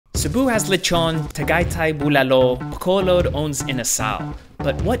Cebu has lechon, Tagaytay bulalo, Bacolod owns inasal.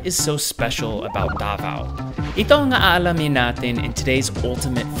 But what is so special about Davao? Ito ang aalamin natin in today's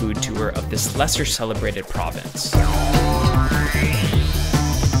ultimate food tour of this lesser celebrated province.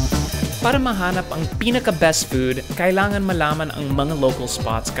 Para mahanap ang pinaka-best food, kailangan malaman ang mga local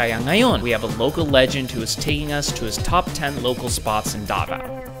spots, kaya ngayon, we have a local legend who is taking us to his top 10 local spots in Davao.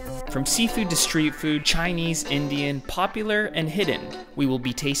 From seafood to street food, Chinese, Indian, popular, and hidden, we will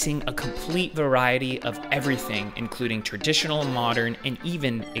be tasting a complete variety of everything, including traditional, modern, and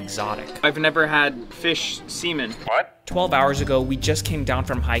even exotic. I've never had fish semen. What? 12 hours ago, we just came down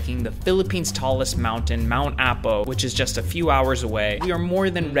from hiking the Philippines' tallest mountain, Mount Apo, which is just a few hours away. We are more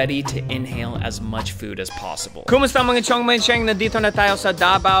than ready to inhale as much food as possible. Kumusta mga chong may cheng? Nandito na tayo sa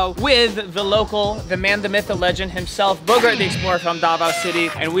Davao with the local, the man, the myth, the legend himself, Bogart the Explorer from Davao City,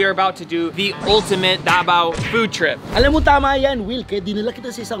 and we are about to do the ultimate Davao food trip. Alam mo tama yan, Will, kaya dinala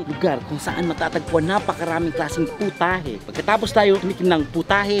kita sa isang lugar kung saan matatagpuan napakaraming klaseng putahe. Pagkatapos tayo tumikim ng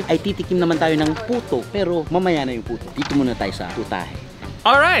putahe, ay titikim naman tayo ng puto, pero mamaya na yung puto. Dito muna tayo sa putahe.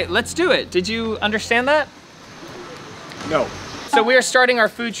 Alright, let's do it. Did you understand that? No. So we are starting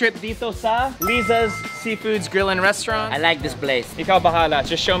our food trip dito sa Liza's Seafoods Grill and Restaurant. I like this place. Ikaw bahala,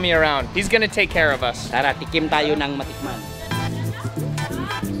 just show me around. He's gonna take care of us. Tara, tikim tayo ng matikman.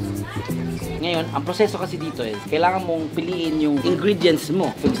 Ngayon, ang proseso kasi dito is, kailangan mong piliin yung ingredients mo.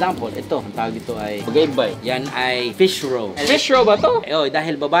 For example, ito, ang tawag dito ay Bagaybay. Yan ay fish roe. Fish roe ba to? Oh,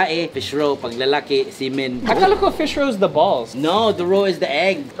 dahil babae, fish roe. Pag lalaki, semen. Akala ko fish roe is the balls. No, the roe is the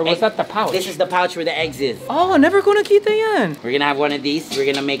egg. Or was that the pouch? This is the pouch where the eggs is. Oh, never ko nakita yan. We're gonna have one of these. We're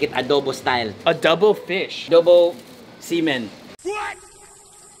gonna make it adobo style. Adobo fish. Adobo semen. What?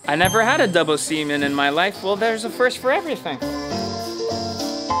 I never had a double semen in my life. Well, there's a first for everything.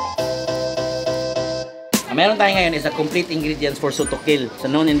 Meron tayo ngayon is a complete ingredients for sutokil. So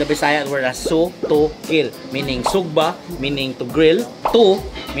known in the Bisaya word as sutokil, meaning sugba, meaning to grill, to,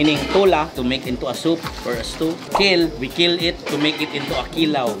 meaning tola, to make into a soup or a stew. Kill, we kill it to make it into a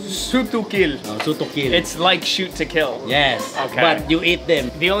kilaw. Sutukil. Oh, sutokil. It's like shoot to kill. Yes, okay. But you eat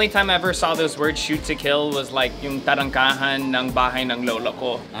them. The only time I ever saw those words shoot to kill was like yung tarangkahan ng bahay ng lola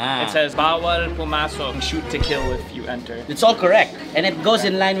ko. It says, bawal pumasok, shoot to kill if you enter. It's all correct. And it goes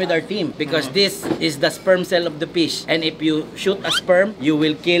in line with our theme because this is the sperm cell of the fish. And if you shoot a sperm, you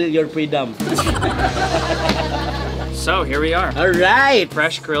will kill your freedom. So here we are. Alright!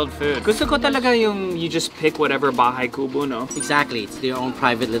 Fresh grilled food. Gusto ko talaga yung you just pick whatever bahay kubo, no? Exactly. It's their own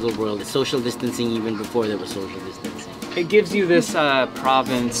private little world. It's social distancing even before there was social distancing. It gives you this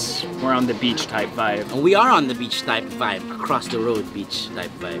province, we're on the beach type vibe. And we are on the beach type vibe. Across the road beach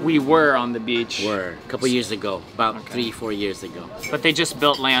type vibe. We were on the beach. Were. A couple years ago. About 3-4 years ago. But they just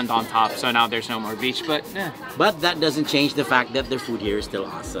built land on top, so now there's no more beach, but yeah. But that doesn't change the fact that their food here is still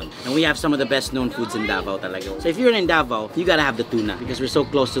awesome. And we have some of the best known foods in Davao talaga. So if you're in Davao, you gotta have the tuna because we're so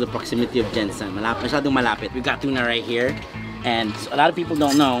close to the proximity of Jensen. Masyadong malapit. We've got tuna right here. And a lot of people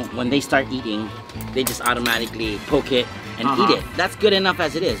don't know, when they start eating, they just automatically poke it and eat it. That's good enough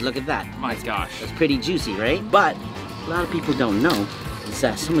as it is. Look at that. My gosh. That's pretty juicy, right? But a lot of people don't know is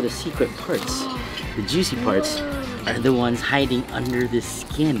that some of the secret parts, the juicy parts, are the ones hiding under the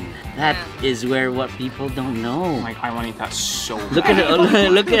skin. That is where what people don't know. Like, I want to eat that so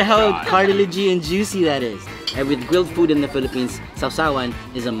bad. Look at how cartilagey and juicy that is. And with grilled food in the Philippines, sausawan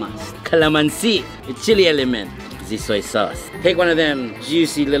is a must. Calamansi, with chili element. Soy sauce. Take one of them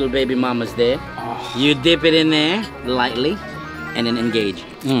juicy little baby mamas there. You dip it in there lightly and then engage.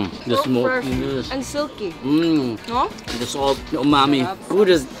 The smoke. And silky. No? The salt, the umami.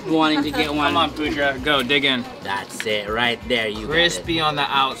 Poodra's wanting to get one. Come on, Poodra, go dig in. That's it, right there. You crispy on the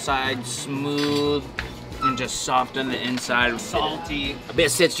outside, smooth, and just soft on the inside, salty. A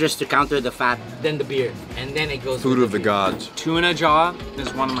bit citrus to counter the fat, then the beer, and then it goes. Food of the gods. Tuna jaw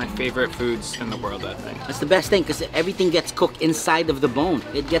is one of my favorite foods in the world, I think. That's the best thing because everything gets cooked inside of the bone.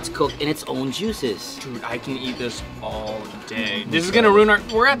 It gets cooked in its own juices. Dude, I can eat this all day. This is gonna ruin our.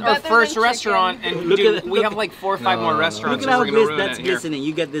 We're at our first restaurant, and dude, we have like 4 or 5 more restaurants. Look at how so we're gonna ruin that's it here. glistening.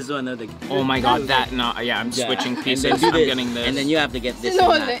 You get this one. Oh my god, that no, yeah, I'm switching pieces. I'm getting this. And then you have to get this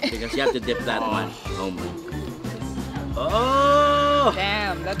one because you have to dip that one. Oh my god. Oh!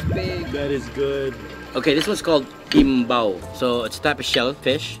 Damn, that's big. That is good. Okay, this one's called imbao. So it's a type of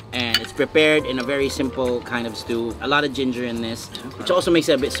shellfish and it's prepared in a very simple kind of stew. A lot of ginger in this, which also makes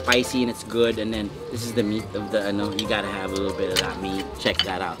it a bit spicy and it's good. And then this is the meat of the, I know you gotta have a little bit of that meat. Check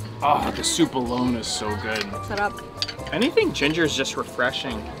that out. Oh, the soup alone is so good. Sarap. Anything ginger is just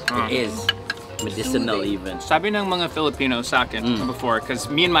refreshing. It is. medicinal even. Sabi ng mga Filipino sa akin before, because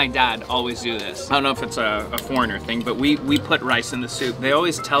me and my dad always do this. I don't know if it's a foreigner thing, but we put rice in the soup. They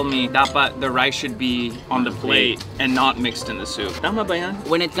always tell me dapat the rice should be on the plate and not mixed in the soup. Tama ba yan?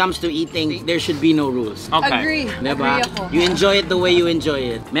 When it comes to eating, there should be no rules. Okay. Agree. Diba? Agree ako. You enjoy it the way you enjoy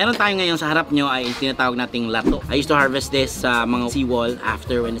it. Meron tayo ngayon sa harap nyo ay tinatawag nating lato. I used to harvest this sa mga seawall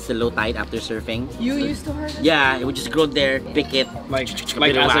after when it's a low tide after surfing. You used to harvest? Yeah, it would just grow there, pick it. Like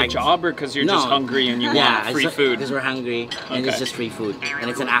as a job or because you're just hungry and you want free food? Because we're hungry and it's Okay. just free food. And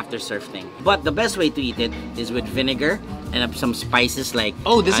it's an after surf thing. But the best way to eat it is with vinegar and some spices like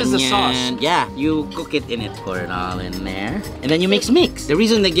Oh, this is the sauce. Yeah, you cook it in it. Pour it all in there. And then you mix. The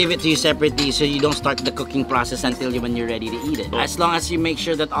reason they give it to you separately is so you don't start the cooking process until when you're ready to eat it. As long as you make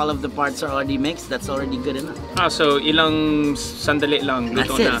sure that all of the parts are already mixed, that's already good enough. Ah, so ilang sandali lang That's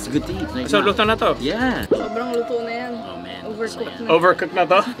luto it. na. It's good to eat. Right So now. luto na to? Yeah. Sobrang luto na yan. Oh man. Overcooked na. Overcooked na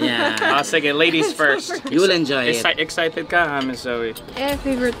to? Yeah. Ah, sige, ladies first. You will enjoy it. Excited ka, Miss Zoe? Eh,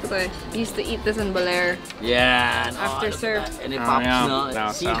 favorite ko to eh. Used to eat this in Belair. Yeah. and After all of surf. that. And it Oh, pops, yeah. no?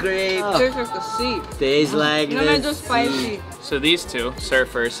 Yeah, Sea so- grape. Surf of the sea. Tastes like Na this. medyo spicy. So these two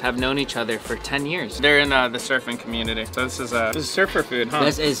surfers have known each other for 10 years. They're in the surfing community. So this is surfer food, huh?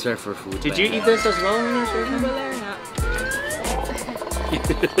 This is surfer food. Did you eat this as well when you were surfing? Belair nga.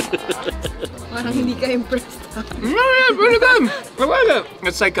 Parang hindi ka impressed. No, yeah, pretty good. I like it.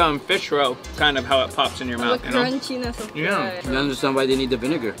 It's like fish roe, kind of how it pops in your mouth, But you know? crunchy na sa Yeah. You understand why they need the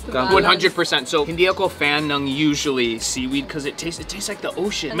vinegar? 100%. So hindi ako fan ng usually seaweed because it tastes like the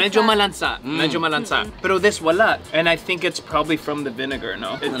ocean. Medyo malansa. Medyo malansa. Pero this wala. And I think it's probably from the vinegar,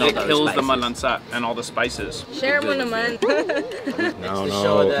 no? It all the kills the spices. malansa and all the spices. Share mo naman. No, to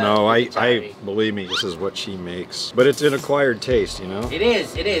show that I believe me, this is what she makes. But it's an acquired taste, you know? It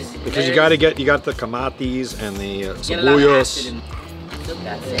is. Because you got the kamatis and the Get a lot of sibuyas, acid in-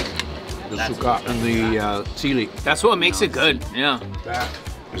 That's it. the suka, and the sili. That's what makes it good. Yeah. That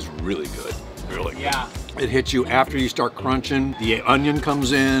is really good, really. Yeah. It hits you after you start crunching. The onion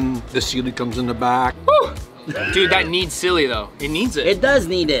comes in, the sili comes in the back. Whew. Dude, that needs silly though. It needs it. It does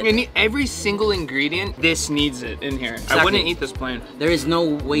need it. Every single ingredient, this needs it in here. I Exactly. wouldn't eat this plain. There is no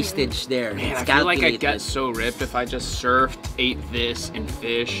wastage there. Man, It's I feel like I'd calculated. get so ripped if I just surfed, ate this, and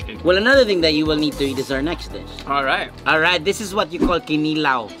fish. And... Well, another thing that you will need to eat is our next dish. All right. Alright, this is what you call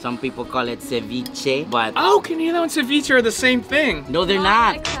kinilaw. Some people call it ceviche, but Oh, canino and ceviche are the same thing. no, they're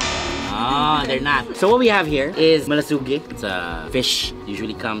not. Ah, they're not. So what we have here is malasugi. It's a fish.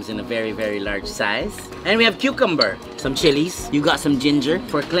 Usually comes in a very, very large size. And we have cucumber, some chilies. You got some ginger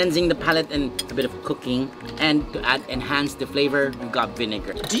for cleansing the palate and a bit of cooking. And to enhance the flavor, you got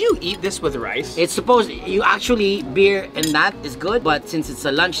vinegar. Do you eat this with rice? It's supposed, you actually, beer and that is good, but since it's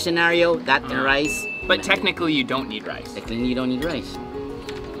a lunch scenario, that and rice. But technically, you don't need rice. Technically, you don't need rice.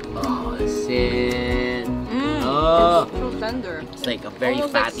 Oh, that's it. Oh, It's so tender. it's like a very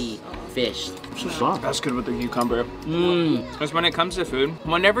Almost like fatty fish. So soft. That's good with the cucumber. Mmm. Because when it comes to food,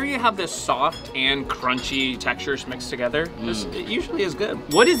 whenever you have this soft and crunchy textures mixed together, it usually is good.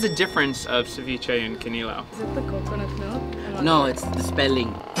 What is the difference of ceviche and canilo? Is it the coconut milk? No, it's the spelling.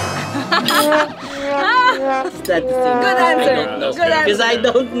 Is that the same? Good answer. I don't know. Good answer. Because I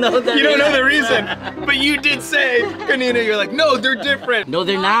don't know the You don't know the reason, but you did say canino. You're like, no, they're different. No,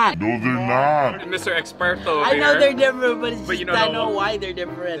 they're not. Mr. Experto over I know here. they're different, but, it's But you just don't I know know why they're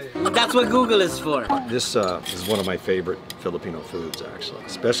different. That's what Google is for. This is one of my favorite Filipino foods, actually.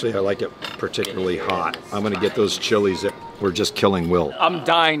 Especially, I like it particularly hot. I'm gonna get those chilies that were just killing Will. I'm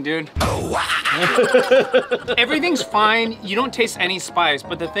dying, dude. Everything's fine. You don't taste any spice,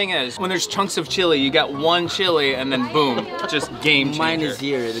 but the thing is, when there's chunks of chili, you got one chili and then boom, just game changer. Mine is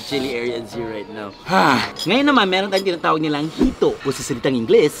here. The chili area is here right now. Ngayon naman, meron tayong tinatawag nilang hito o sa salitang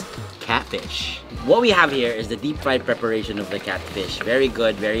Ingles, catfish. What we have here is the deep fried preparation of the catfish. Very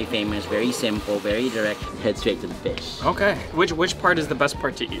good, very famous, very simple, very direct. Head straight to the fish. Okay. Which part is the best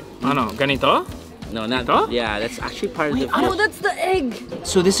part to eat? Ano, ganito? No, not Ito? Yeah, that's actually part of the fish. Oh, that's the egg.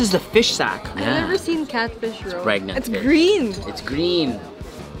 So this is the fish sack. I've never seen catfish roe. pregnant It's fish. green. It's green.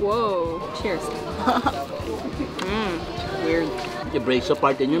 Whoa. Cheers. Weird. It breaks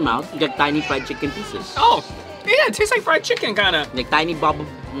apart in your mouth. You got tiny fried chicken pieces. Oh, yeah, it tastes like fried chicken, kinda. Like tiny bubble,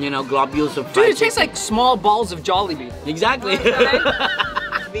 globules of Dude, fried it tastes like small balls of Jollibee. chicken. Exactly.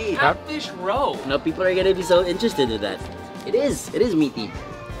 Catfish roe. No, people are gonna be so interested in that. It is meaty.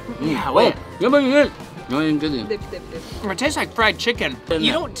 Yeah, Wait, no, good. Dip, dip, dip. It tastes like fried chicken.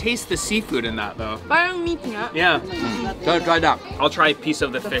 You don't taste the seafood in that, though. Parang meat nga. Yeah. Try that. I'll try a piece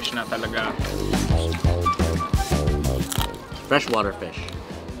of the fish na talaga. Freshwater fish.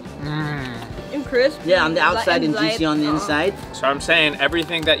 And crisp. Yeah, on the outside and light. juicy on the inside. So I'm saying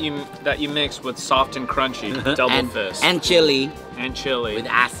everything that you mix with soft and crunchy, double fist. And chili And chili. with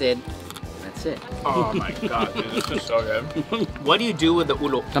acid. That's it. Oh my god, dude, this is so good. What do you do with the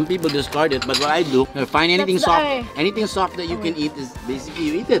ulo? Some people discard it, but what I do, if I find anything That's soft, the eye. anything soft that you can eat is basically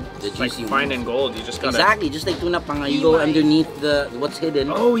you eat it. The It's like juicy finding gold. You just gotta. Exactly, just like tuna panga, you go underneath the what's hidden.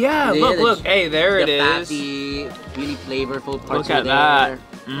 Oh yeah, Yeah, look. Hey, there it the is. fatty, really flavorful parts Look at are there.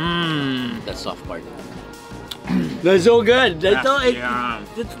 that. Mmm. That soft part. That's so good. That's so Yeah.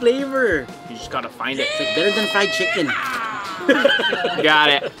 it's flavor. You just gotta find it. It's like better than fried chicken. Got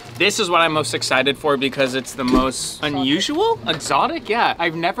it. This is what I'm most excited for because it's the most unusual, exotic. Yeah,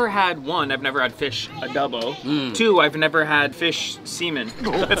 I've never had I've never had fish adobo. Two, I've never had fish semen.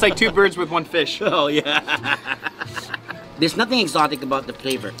 It's like two birds with one fish. Oh yeah. There's nothing exotic about the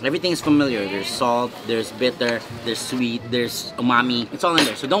flavor. Everything is familiar. There's salt, there's bitter, there's sweet, there's umami. It's all in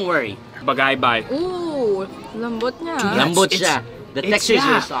there, so don't worry. Bagay-bay. Ooh, lambot niya. Lambot it's- siya. The it's- texture is yeah.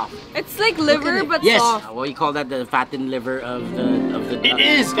 very soft. It's like liver but Yes. soft. What do you call that? The fattened liver of the It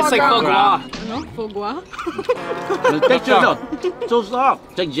is. It's like foie gras. Ano? Foie gras? The texture though, so soft.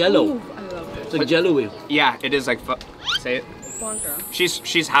 It's like jello. Ooh, I love it. It's like jello-y. Yeah, it is like. Say it. Foie gras.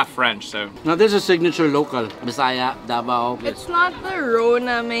 She's half French, so. Now this is signature local. Bisaya, Davao. It's not the roe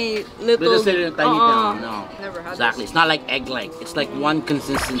na may little... But it's a tiny town, no. Never had Exactly. this. It's not like egg-like. It's like one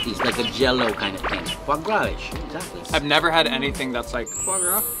consistency. It's like a jello kind of thing. Foie gras-ish. Exactly. I've never had anything that's like. Foie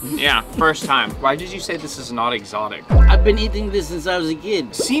gras? Yeah, first time. Why did you say this is not exotic? I've been eating this since I was a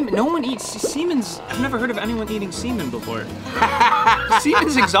kid. Semen. No one eats semen's. I've never heard of anyone eating semen before.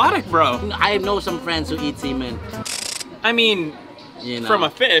 Semen's exotic, bro. I know some friends who eat semen. I mean, You know. from a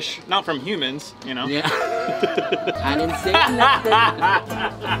fish, not from humans. You know. Yeah. I didn't say nothing.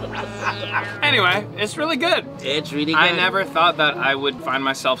 Anyway, it's really good. It's really good. I never thought that I would find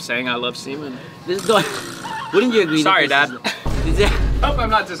myself saying I love semen. This is the, wouldn't you agree? Sorry, that Dad. This is, Hope I'm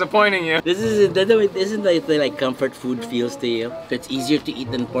not disappointing you. isn't like the like comfort food feels to you? It's easier to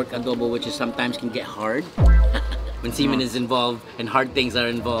eat than pork adobo, which is sometimes can get hard. When semen is involved and hard things are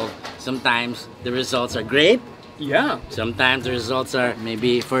involved, sometimes the results are great. Yeah. Sometimes the results are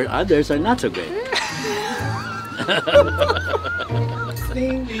maybe for others are not so great.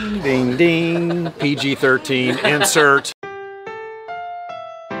 Ding, ding, ding, ding. PG-13, insert.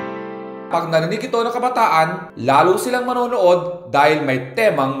 Pag narinig ito ng kabataan, lalo silang manonood dahil may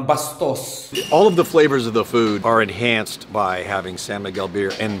temang bastos. All of the flavors of the food are enhanced by having San Miguel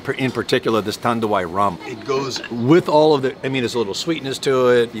beer, and in particular this Tanduay rum. It goes with all of the, I mean, there's a little sweetness to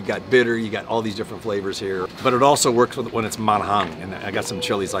it. You've got bitter, you got all these different flavors here. But it also works when it's manhang. And I got some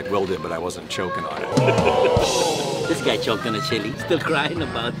chilies like Will did, but I wasn't choking on it. This guy choked on a chili. Still crying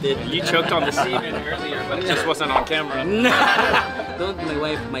about it. You choked on the semen earlier, but it just wasn't on camera. Don't, my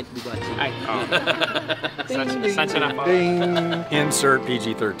wife might be watching. Such an apple. Ding. Insert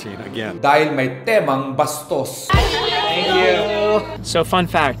PG-13 again. Dahil may temang bastos. So fun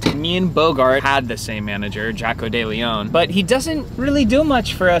fact, me and Bogart had the same manager, Jacko De Leon, but he doesn't really do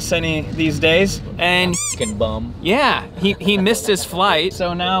much for us any these days. And Can bum. yeah, he missed his flight.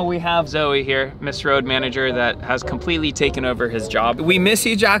 So now we have Zoe here, Miss Road Manager, that has completely taken over his job. We miss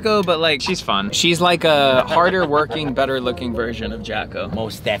you, Jacko, but like, she's fun. She's like a harder working, better looking version of Jacko.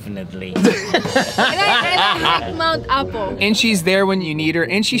 Most definitely. And I like Mount Apple. And she's there when you need her,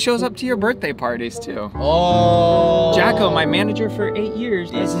 and she shows up to your birthday parties too. Oh. Jacko, my manager for 8 years,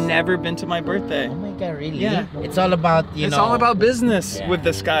 has never been to my birthday. Oh my god, really? Yeah. It's all about, you It's know. all about business Yeah, with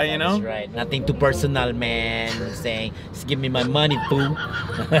this guy, you know? That's right. Nothing too personal, man. Saying, just give me my money, boo.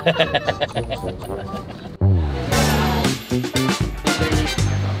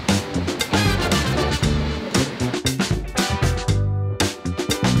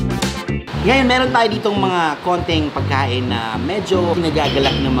 Ngayon, meron tayo ditong mga konting pagkain na medyo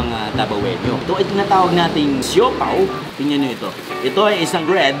nagagalak ng mga Dabawenyo. Ito ay tinatawag nating siopaw. Tingnan nyo ito. Ito ay isang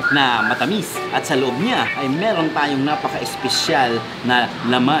bread na matamis. At sa loob niya ay meron tayong napaka-espesyal na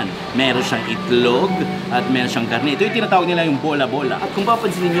laman. Meron siyang itlog at meron siyang karne. Ito yung tinatawag nila yung bola-bola. At kung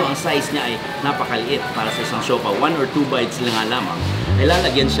papansin niyo ang size niya ay napakaliit para sa isang siopaw. 1 or 2 bites lang nga lamang. Ay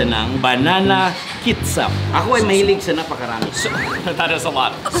lalagyan siya ng banana kitsap. Ako ay mahilig sa napakarami. So, that is a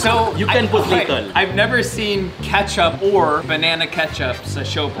lot. So You can put little. I've never seen ketchup or banana ketchup sa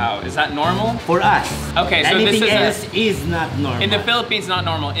siopaw. Is that normal? For us. Okay, so this anything is else is not normal. In the Philippines, not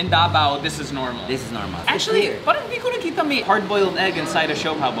normal. In Davao, this is normal. This is normal. Actually, It's weird. parang hindi ko nakita may hard-boiled egg inside a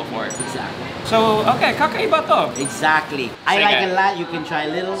siopaw before. Exactly. So, okay, kakaiba to. Exactly. I Sige. like a lot. You can try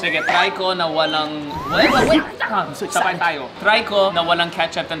a little. Sige, try ko na walang... Wait, sabay tayo. Try ko na walang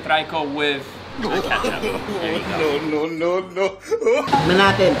ketchup and try ko with Ketchup. There you go. Na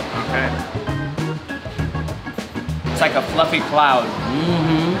natin. Okay. It's like a fluffy cloud.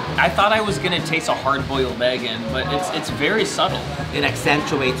 I thought I was gonna taste a hard-boiled egg in, but it's very subtle. It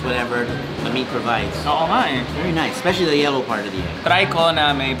accentuates whatever the meat provides. Oh my. Very nice, especially the yellow part of the egg. Try ko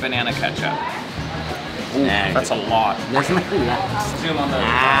na may banana ketchup. Ooh, that's a lot. That's not a lot. Zoom on the.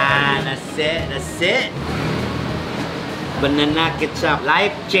 That's it. That's it. Banana ketchup.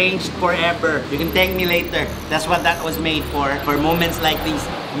 Life changed forever. You can thank me later. That's what that was made for. For moments like these.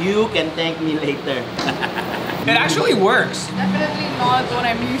 You can thank me later. It actually works. Definitely not what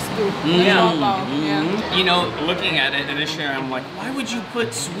I'm used to. Yeah. You know, looking at it initially, I'm like, why would you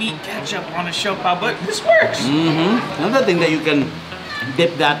put sweet ketchup on a siopao? But this works. Another thing that you can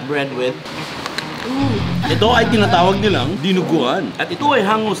dip that bread with. Ito ay tinatawag nilang dinuguan. At ito ay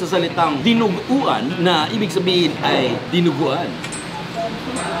hango sa salitang dinuguan na ibig sabihin ay dinuguan.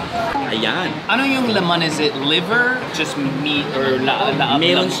 Ayan. Ano yung laman? Is it liver? Just meat or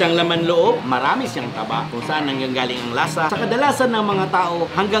Meron siyang laman loob, marami siyang taba kung saan nanggagaling ang lasa. Sa kadalasan ng mga tao,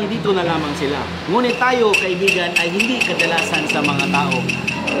 hanggang dito na lamang sila. Ngunit tayo, kaibigan, ay hindi kadalasan sa mga tao.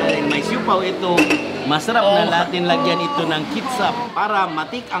 Dahil may siupaw ito, masarap na natin lagyan ito ng ketchup para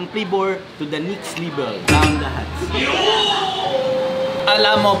matik ang flavor to the next level. Down the hats.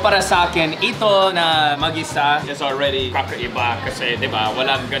 Alam mo, para sa akin, ito na mag-isa is already kakaiba kasi, di ba,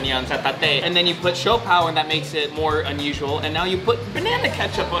 walang ganyan sa tate. And then you put siopao and that makes it more unusual. And now you put banana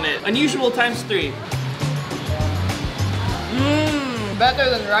ketchup on it. Unusual times 3.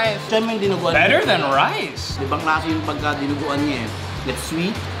 Better than rice. Siyempre yung dinuguan. Better than rice. Ibang klase yung pagka-dinuguan niya eh. It's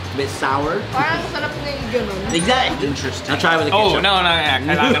sweet, a bit sour. Parang sarap na yung ganun. Exactly. Interesting. I'll try with the Oh, ketchup. no, yeah.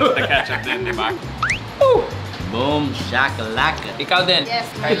 Kailangan with the ketchup din, di ba? Boom, shakalaka. Ikaw din. Yes.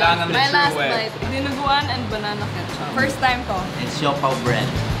 Kailangan My the last true way. night, dinuguan and banana ketchup. First time ko. It's siopao bread.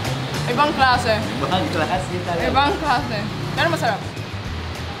 Ibang klase. Ibang klase talaga. Ibang klase. Pero masarap.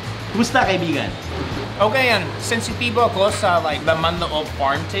 Kumusta, kaibigan? Okay, and sensitibo ako sa like the manloob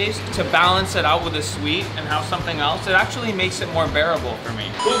farm taste to balance it out with the sweet and have something else. It actually makes it more bearable for me.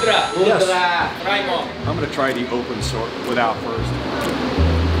 Udra! Yes. Try mo. I'm gonna try the open sort without first.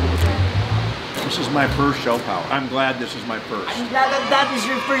 This is my first siopao. I'm glad this is my first. I'm glad that that is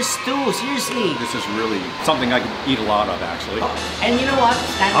your first too, seriously. This is really something I could eat a lot of, actually. And you know what?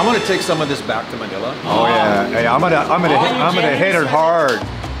 I'm gonna take some of this back to Manila. Oh yeah, hey, I'm gonna hit it hard.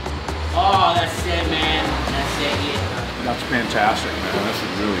 Oh, that's it, man. That's it. That's fantastic, man. This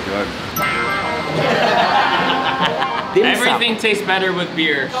is really good. Everything tastes better with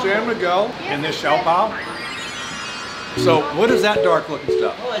beer. San Miguel and this siopao. So, what is that dark-looking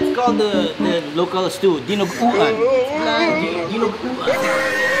stuff? Oh, it's called the local stew, dinuguan. Dinuguan.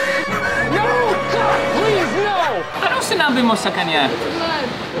 No! Please, no! Anong sinabi mo sa kanya?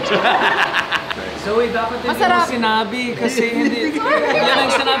 Zoe, dapat hindi mo sinabi kasi hindi. Yan ang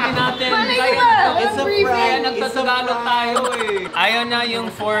sinabi natin. It's a Kaya nagtatagalog tayo eh. Ayaw na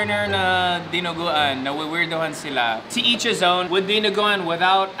yung foreigner na dinuguan, na weirdohan sila. To each his own, with dinuguan,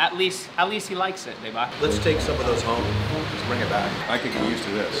 without, at least he likes it, diba? Let's take some of those home. Let's bring it back. I could get used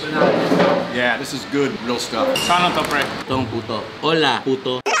to this. Yeah, this is good, real stuff. Saan to, pre? Itong puto. Hola,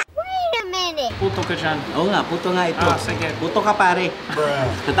 puto. Puto ka dyan. Oo nga, puto nga ito. Ah, sige. Puto ka pare.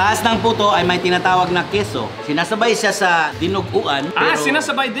 Sa taas ng puto ay may tinatawag na keso. Sinasabay siya sa dinuguan. Ah, pero-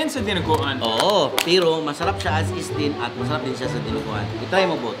 sinasabay din sa dinuguan. Oo, pero masarap siya as is din at masarap din siya sa dinuguan. I-try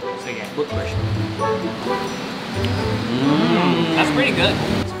mo, Bot. Sige. Bot first. That's pretty good.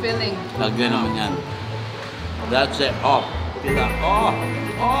 It's filling. Lagyan naman yan. That's it. Oh. Kita. Oh.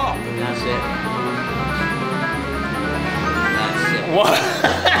 Oh. That's it. That's it. What?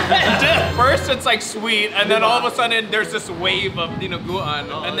 First it's like sweet, and then all of a sudden there's this wave of dinuguan,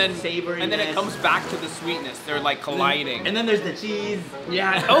 and then it comes back to the sweetness. They're like colliding. And then there's the cheese.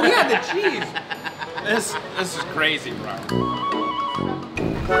 Yeah. Oh yeah, the cheese. This is crazy, bro.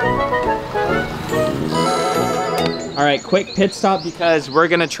 All right, quick pit stop because we're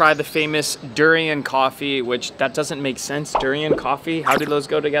gonna try the famous durian coffee, which that doesn't make sense. Durian coffee, how do those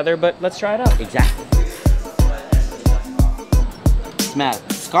go together? But let's try it out. Exactly. Smell.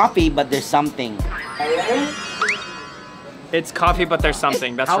 It's coffee, but there's something. It's coffee, but there's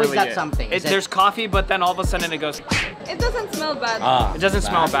something. That's How is really that it. something? Is it- There's coffee, but then all of a sudden it goes. It doesn't smell bad. Ah, It doesn't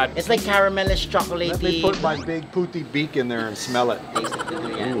smell bad. It's like caramelish, Let me chocolatey. put my big pooty beak in there and smell it. Taste it,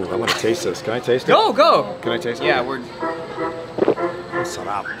 durian. Ooh, I want to taste this. Can I taste it? Go! Can I taste it? Yeah, we're.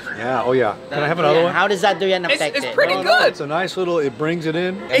 Sarap. Yeah, oh yeah. Can I have another one? How does that durian affect It's it? pretty No, good. it's a nice little, it brings it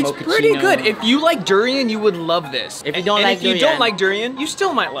in. It's pretty Mochaccino. good. If you like durian, you would love this. If you don't And like if you durian- don't like durian, you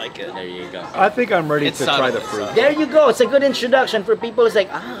still might like it. There you go. I think I'm ready It's to try subtle, the it's fruit. subtle. There you go. It's a good introduction for people. It's like,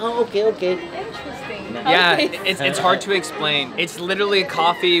 ah, okay. Yeah, it's hard to explain. It's literally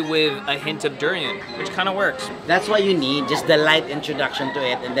coffee with a hint of durian, which kind of works. That's what you need, just the light introduction to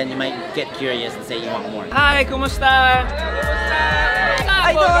it, and then you might get curious and say you want more. Hi, kumusta?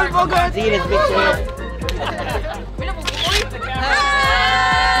 Hi, Bogart! See this picture?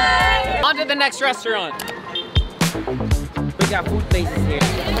 On to the next restaurant. We got food places here.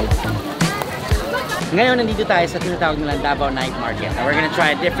 Ngayon, nandito tayo sa tinatawag nilang Davao Night Market. And we're gonna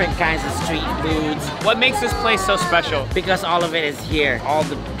try different kinds of street foods. What makes this place so special? Because all of it is here. All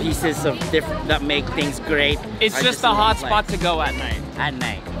the pieces of different that make things great. It's just a hot spot to go at night. At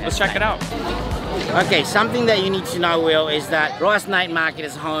night. Let's check it out. Okay, something that you need to know, Will, is that Roa's Night Market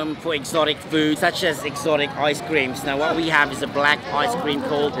is home for exotic food, such as exotic ice creams. Now, what we have is a black ice cream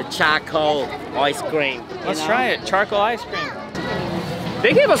called the charcoal ice cream. Let's try it. Charcoal ice cream.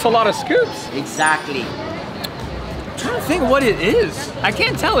 They gave us a lot of scoops. Exactly. I'm trying to think what it is. I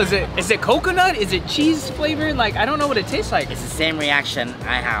can't tell. Is it coconut? Is it cheese flavored? Like, I don't know what it tastes like. It's the same reaction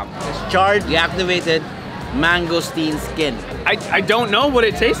I have. It's charred, deactivated mangosteen skin. I don't know what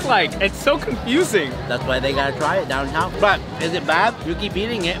it tastes like. It's so confusing. That's why they gotta try it downtown. But is it bad? You keep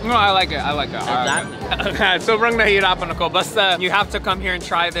eating it. No, I like it. I like it. Exactly. Sobrang nahihirapan ako. Basta you have to come here and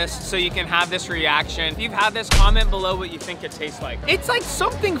try this so you can have this reaction. If you've had this, comment below what you think it tastes like. It's like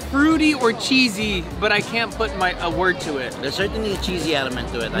something fruity or cheesy, but I can't put a word to it. There's certainly a cheesy element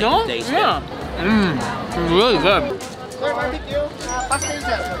to it. I No? can taste Yeah. it. It's really good. Sir, barbecue, pastel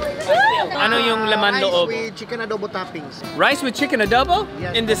sir. Ano yung laman Rice loob? with chicken adobo toppings. Rice with chicken adobo?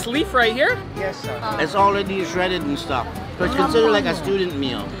 Yes. In this leaf right here? Yes, sir. It's already shredded and stuff. So it's considered like a student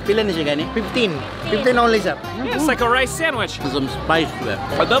meal. Pila na siya gani? 15. 15 only, sir. Yeah, it's like a rice sandwich. There's some spice to it.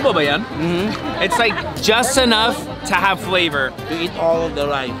 Adobo ba yan? It's like just enough to have flavor. To eat all of the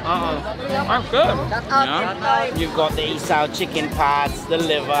rice. That's good. Yeah? You've got the isaw chicken parts, the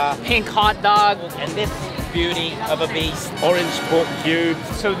liver, Pink hot dog. and this beauty of a beast, orange pork cubes.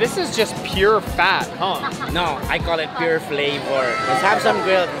 So this is just pure fat, huh? No, I call it pure flavor. Let's have some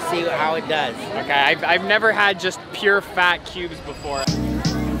grilled and see how it does. Okay, I've never had just pure fat cubes before.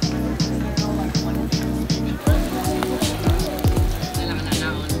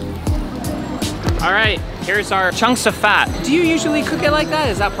 All right, here's our chunks of fat. Do you usually cook it like that?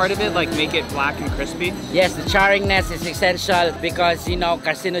 Is that part of it? Like make it black and crispy? Yes, the charringness is essential because, you know,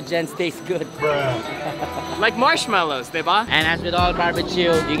 carcinogens taste good. Like marshmallows, diba? And as with all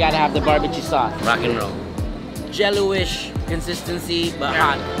barbecue, you gotta have the barbecue sauce. Rock and roll. Jello-ish consistency, but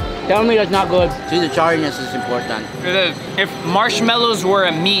hot. Tell me that's not good. See, the charriness is important. It is. If marshmallows were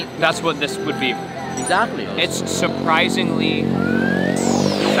a meat, that's what this would be. Exactly. It's surprisingly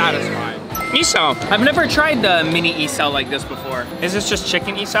satisfying. Isaw. I've never tried the mini isaw like this before. Is this just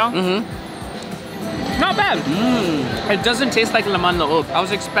chicken isaw? Not bad. It doesn't taste like laman loob. I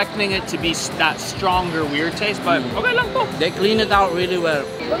was expecting it to be that stronger, weird taste, but okay lang po. They clean it out really well.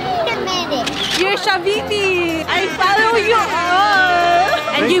 You're Shabiti! I follow you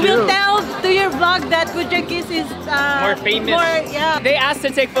all! And you will tell to your vlog that Puja Kiss is More famous. yeah. They asked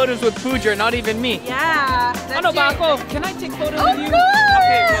to take photos with Puja, not even me. Yeah. That's Ano ba your- ako? Can I take photos Of with you? course!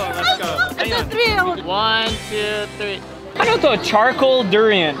 Okay, go. Let's go. It's a Ayun. thrill. 1, 2, 3. Ano to? Charcoal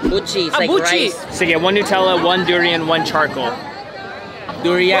durian. Buchi, it's like Buchi. rice. Sige, 1 Nutella, 1 durian, 1 charcoal.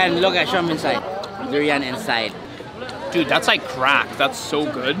 Durian, look at, show them inside. Durian inside. Dude, that's like crack. That's so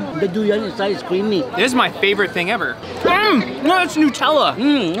good. The durian inside is creamy. This is my favorite thing ever. No, it's Nutella.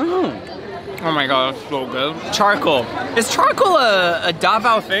 Oh my god, that's so good. Charcoal. Is charcoal a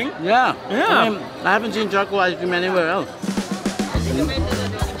Davao thing? Yeah. Yeah. I mean, I haven't seen charcoal ice cream anywhere else.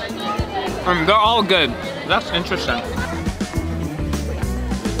 They're all good. That's interesting.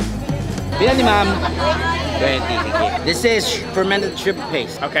 Pila ni ma'am? 20, sige. This is fermented shrimp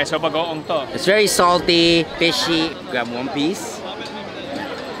paste. Okay, so bagoong to. It's very salty, fishy. Grab one piece.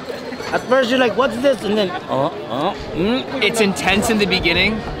 At first you're like, what's this? And then, It's intense in the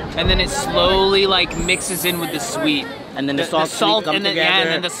beginning, and then it slowly like mixes in with the sweet. And then the salt come and then, together. yeah, and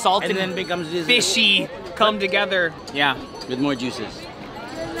then the salt and and then becomes this fishy come together. Yeah. with more juices.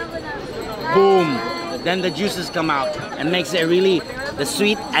 Boom! Then the juices come out and makes it really the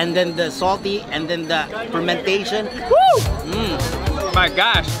sweet and then the salty and then the fermentation. Woo! My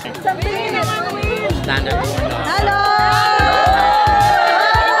gosh. Standard.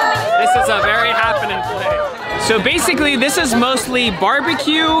 This is a very happening play. So basically, this is mostly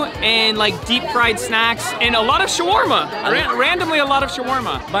barbecue and like deep fried snacks and a lot of shawarma. Randomly, a lot of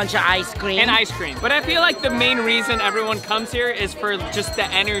shawarma. Bunch of ice cream. And ice cream. But I feel like the main reason everyone comes here is for just the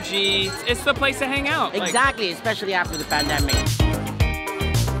energy. It's the place to hang out. Like, Exactly, especially after the pandemic.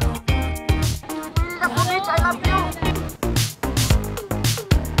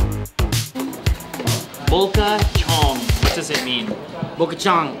 Bulka Chong. What does it mean?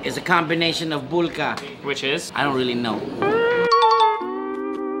 Bokachong is a combination of bulka. Which is? I don't really know.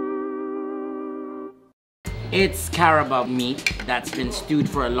 It's carabao meat that's been stewed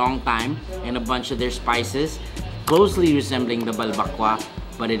for a long time in a bunch of their spices, closely resembling the balbakwa,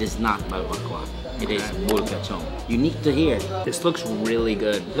 but it is not balbakwa. It is bulkachong. Unique to here. This looks really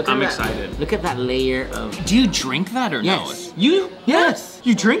good. I'm excited. Look at that layer of... Do you drink that or Yes. no? You? Yes.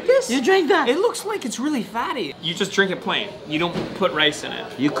 You drink this? You drink that. It looks like it's really fatty. You just drink it plain. You don't put rice in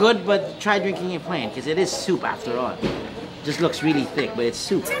it. You could, but try drinking it plain, because it is soup after all. Just looks really thick, but it's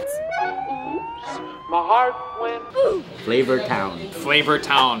soup. My heart went. Flavor Town. Flavor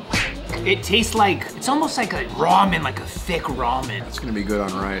Town. It tastes like, it's almost like a ramen, like a thick ramen. It's gonna be good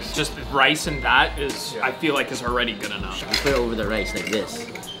on rice. Just rice and that is, I feel like is already good enough. You put it over the rice like this.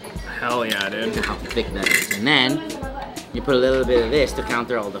 Hell yeah, dude. Look how thick that is. And then, you put a little bit of this to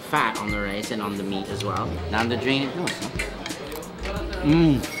counter all the fat on the rice and on the meat as well. Down the drain it goes, huh?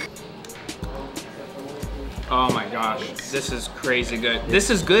 Mmm. Oh my gosh, this is crazy good. This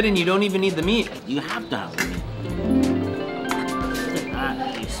is good and you don't even need the meat. You have to have the meat.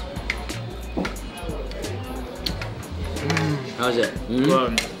 Nice. How's it?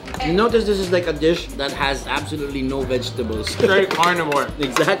 Good. You notice this is like a dish that has absolutely no vegetables. Straight carnivore.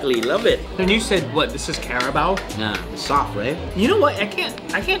 Exactly, love it. And you said, what, this is carabao? Yeah, it's soft, right? You know what, I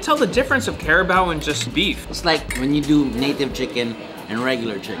can't tell the difference of carabao and just beef. It's like when you do native chicken and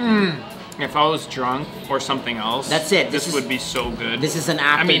regular chicken. If I was drunk or something else, That's it. This would be so good. This is an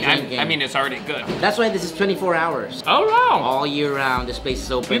after drinking. I mean, it's already good. That's why this is 24 hours. Oh wow! All year round, this place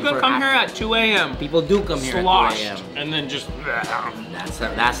is open. You can come here at 2 a.m. People do come here sloshed, at 2 a.m. and then just.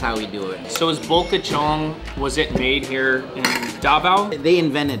 That's how we do it. So is bulkachong, was it made here in Davao? They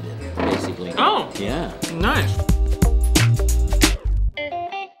invented it, basically. Oh, Yeah. nice.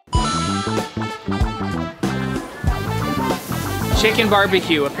 Chicken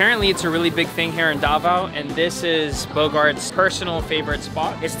barbecue. Apparently it's a really big thing here in Davao, and this is Bogart's personal favorite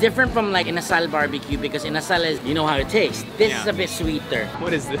spot. It's different from like inasal barbecue because inasal is, you know how it tastes. This is a bit sweeter.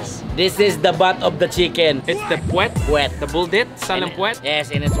 What is this? This is the butt of the chicken. It's the puwet? Puwet. The buldit? Salang puwet? Yes,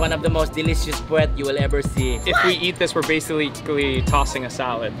 and it's one of the most delicious puwet you will ever see. If we eat this, we're basically tossing a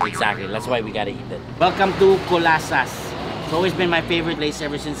salad. Exactly, that's why we gotta eat it. Welcome to Colasas. It's always been my favorite place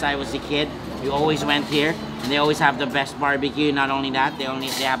ever since I was a kid. We always went here, and they always have the best barbecue. Not only that, they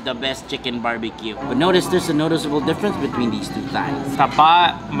have the best chicken barbecue. But notice there's a noticeable difference between these two thighs.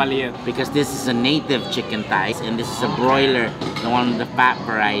 Tapa maliit. Because this is a native chicken thighs, and this is a broiler, the one with the fat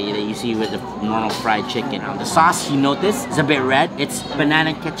variety that you see with the normal fried chicken. Now, the sauce, you notice, is a bit red. It's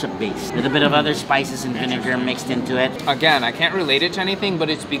banana ketchup based, with a bit of other spices and vinegar mixed into it. Again, I can't relate it to anything, but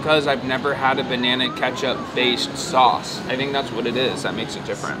it's because I've never had a banana ketchup based sauce. I think that's what it is that makes it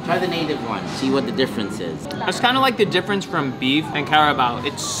different. Try the native one, see what the difference is. It's kind of like the difference from beef and carabao.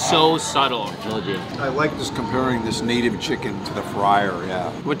 It's so subtle. I told you. I like just comparing this native chicken to the fryer, yeah.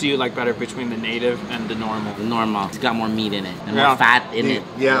 What do you like better between the native and the normal? The normal, it's got more meat in it, and Yeah. more fat in it.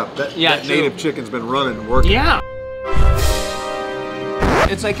 Yeah, that true. native chicken's been running, working. Yeah.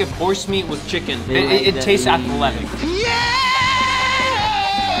 It's like if horse meat was chicken. It tastes athletic.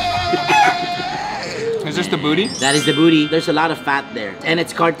 Is this the booty? That is the booty. There's a lot of fat there. And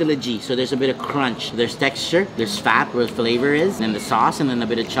it's cartilagey, so there's a bit of crunch. There's texture, there's fat where the flavor is, and the sauce, and then a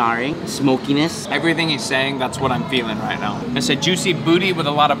bit of charring, smokiness. Everything he's saying, that's what I'm feeling right now. It's a juicy booty with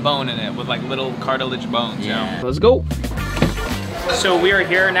a lot of bone in it, with like little cartilage bones. Yeah. Let's go. So we are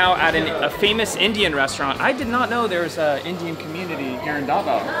here now at a famous Indian restaurant. I did not know there was an Indian community here in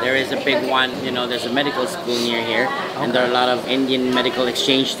Davao. There is a big one, you know, there's a medical school near here, and there are a lot of Indian medical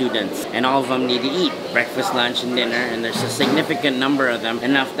exchange students, and all of them need to eat breakfast, lunch, and dinner, and there's a significant number of them,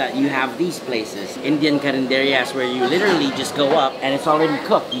 enough that you have these places. Indian carinderias where you literally just go up, and it's already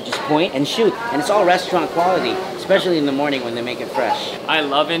cooked. You just point and shoot, and it's all restaurant quality, especially in the morning when they make it fresh. I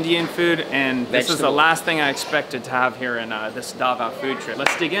love Indian food, and this is the Vegetables. last thing I expected to have here in this Davao food trip.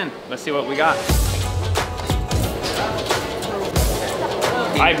 Let's dig in. Let's see what we got.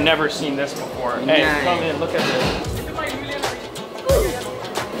 I've never seen this before. Hey, Nice. come in, look at this.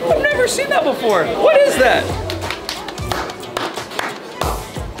 I've never seen that before. What is that?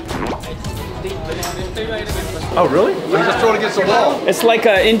 Oh, really? You just throw it against the wall. It's like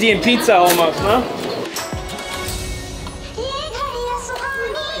an Indian pizza almost, huh?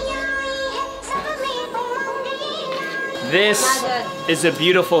 This is a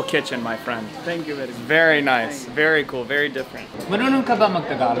beautiful kitchen, my friend. Thank you very much. Very nice, very cool, very different. Marunong ka ba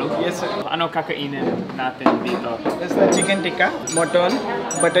mag-Tagalog? Yes, sir. Ano kakainin natin dito? That's the chicken tikka, mutton,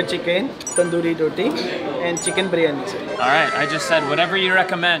 butter chicken, tandoori roti, and chicken biryani, sir. All right, I just said whatever you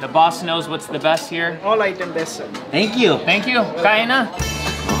recommend. The boss knows what's the best here. All item best, sir. Thank you. Thank you. Kain na.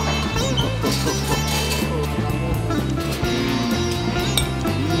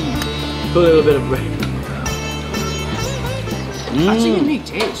 Put a little bit of bread. That's a unique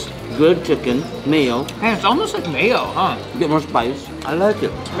taste. Good chicken, mayo. Hey, it's almost like mayo, huh? Get more spice. I like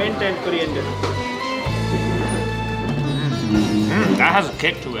it. Mint and coriander. That has a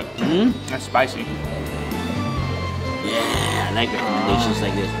kick to it. That's spicy. Yeah, I like recommendations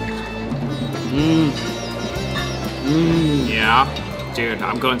like this. Yeah. Dude,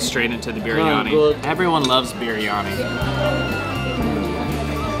 I'm going straight into the biryani. good. Everyone loves biryani.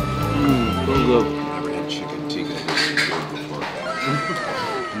 So good. Never had chicken tikka before.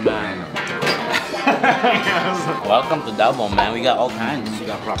 Man. Welcome to Davao, man. We got all kinds. We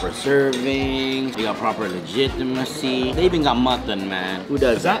got proper servings. We got proper legitimacy. They even got mutton, man. Who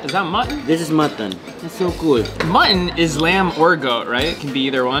does Is that mutton? This is mutton. That's so cool. Mutton is lamb or goat, right? It can be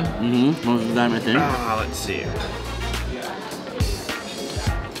either one. Most of the time, I think. Let's see.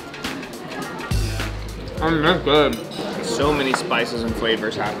 That's good. So many spices and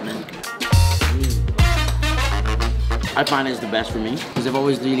flavors happening. I find it's the best for me because I've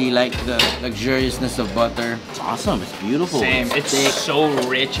always really liked the luxuriousness of butter. It's awesome. It's beautiful. Same. It's thick. so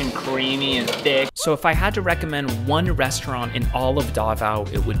rich and creamy and thick. So if I had to recommend one restaurant in all of Davao,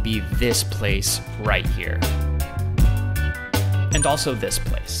 it would be this place right here. And also this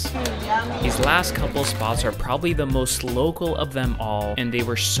place. These last couple spots are probably the most local of them all, and they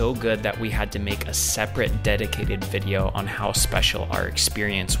were so good that we had to make a separate dedicated video on how special our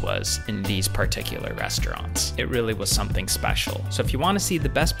experience was in these particular restaurants. It really was something special. So if you want to see the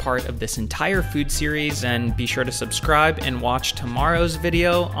best part of this entire food series, then be sure to subscribe and watch tomorrow's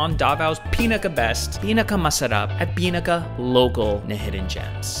video on Davao's Pinaka Best, Pinaka Masarap, at Pinaka Local na Hidden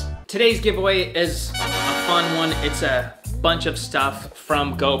Gems. Today's giveaway is a fun one. It's a bunch of stuff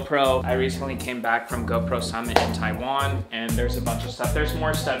from GoPro. I recently came back from GoPro Summit in Taiwan, and there's a bunch of stuff. There's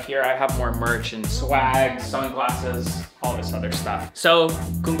more stuff here. I have more merch and swag, sunglasses, all this other stuff. So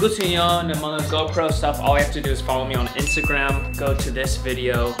kung gusto niyo ng mga GoPro stuff, all you have to do is follow me on Instagram, go to this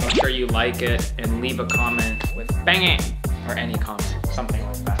video, make sure you like it, and leave a comment with banging or any comment, something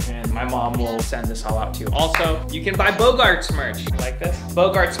like that. And my mom will send this all out to you. Also, you can buy Bogart's merch like this.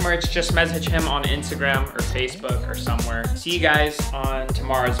 Bogart's merch, just message him on Instagram or Facebook or somewhere. See you guys on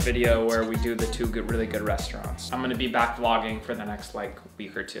tomorrow's video where we do the two really good restaurants. I'm gonna be back vlogging for the next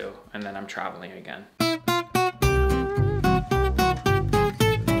week or two, and then I'm traveling again.